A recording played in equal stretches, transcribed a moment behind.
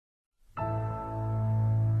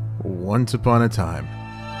Once upon a time,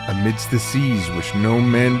 amidst the seas which no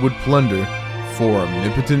man would plunder, four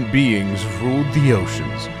omnipotent beings ruled the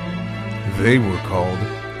oceans. They were called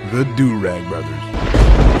the DURAG brothers.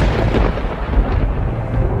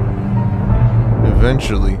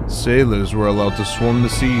 Eventually, sailors were allowed to swarm the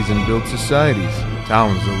seas and build societies,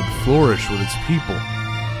 towns that would flourish with its people.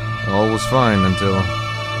 All was fine until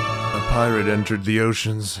a pirate entered the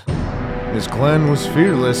oceans. His clan was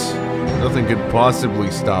fearless. Nothing could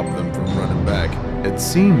possibly stop them from running back. It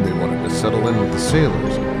seemed they wanted to settle in with the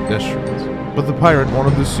sailors and pedestrians. But the pirate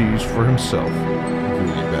wanted the seas for himself.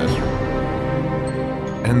 Greedy bastard.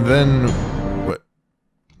 And then...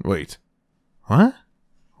 Wait. What?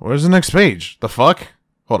 Where's the next page? The fuck?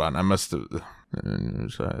 Hold on, I must have...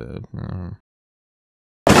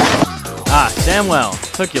 Samwell.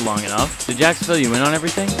 Took you long enough. Did Jax fill you in on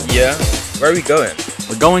everything? Yeah. Where are we going?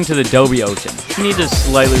 We're going to the Dobby Ocean. We need to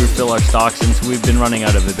slightly refill our stock since we've been running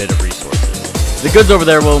out of a bit of resources. The goods over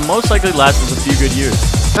there will most likely last us a few good years.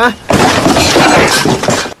 Huh?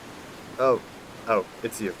 Oh,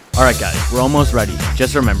 it's you. Alright guys, we're almost ready.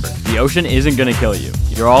 Just remember, the ocean isn't gonna kill you.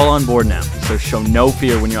 You're all on board now, so show no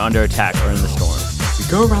fear when you're under attack or in the storm. We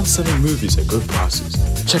go around selling movies at good prices.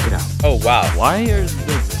 Check it out. Oh wow. Why are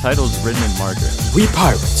the titles written in margarine? We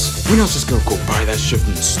pirates. We're not just gonna go buy that shit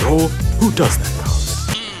from the store. Who does that now?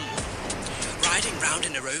 Riding round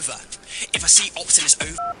in a rover. If I see ops in this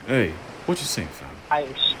over. Hey, what you saying, fam?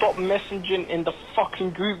 Stop messaging in the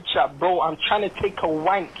fucking group chat, bro. I'm trying to take a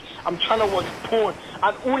wank. I'm trying to watch porn.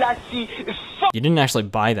 And all I see is You didn't actually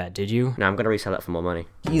buy that, did you? No, I'm gonna resell it for more money.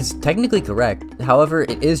 He's technically correct. However,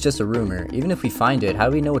 it is just a rumor. Even if we find it, how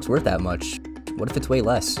do we know it's worth that much? What if it's way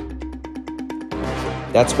less?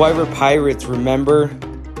 That's why we're pirates, remember?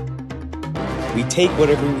 We take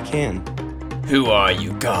whatever we can. Who are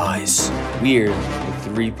you guys? We're the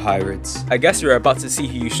three pirates. I guess you're about to see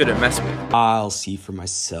who you shouldn't mess with. I'll see for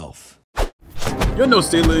myself. You're no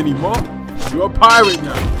sailor anymore. You're a pirate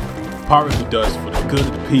now. A pirate who does for the good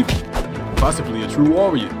of the people. Possibly a true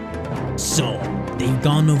warrior. So, they've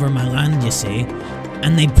gone over my land, you see,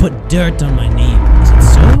 and they put dirt on my name. Is it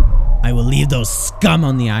so? I will leave those scum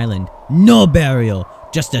on the island. No burial,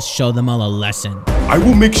 just to show them all a lesson. I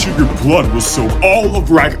will make sure your blood will soak all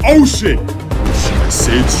of RAHK Ocean! Should I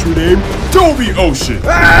say its true name? Dobby Ocean!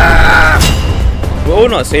 Ah! We're all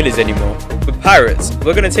not sailors anymore. We're pirates.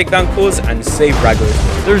 We're gonna take down calls and save RAHK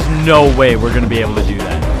Ocean. There's no way we're gonna be able to do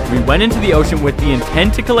that. We went into the ocean with the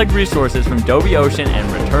intent to collect resources from Dobby Ocean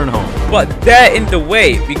and return home. But they're in the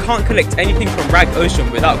way. We can't collect anything from RAHK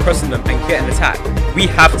Ocean without crossing them and getting attacked. We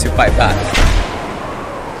have to fight back.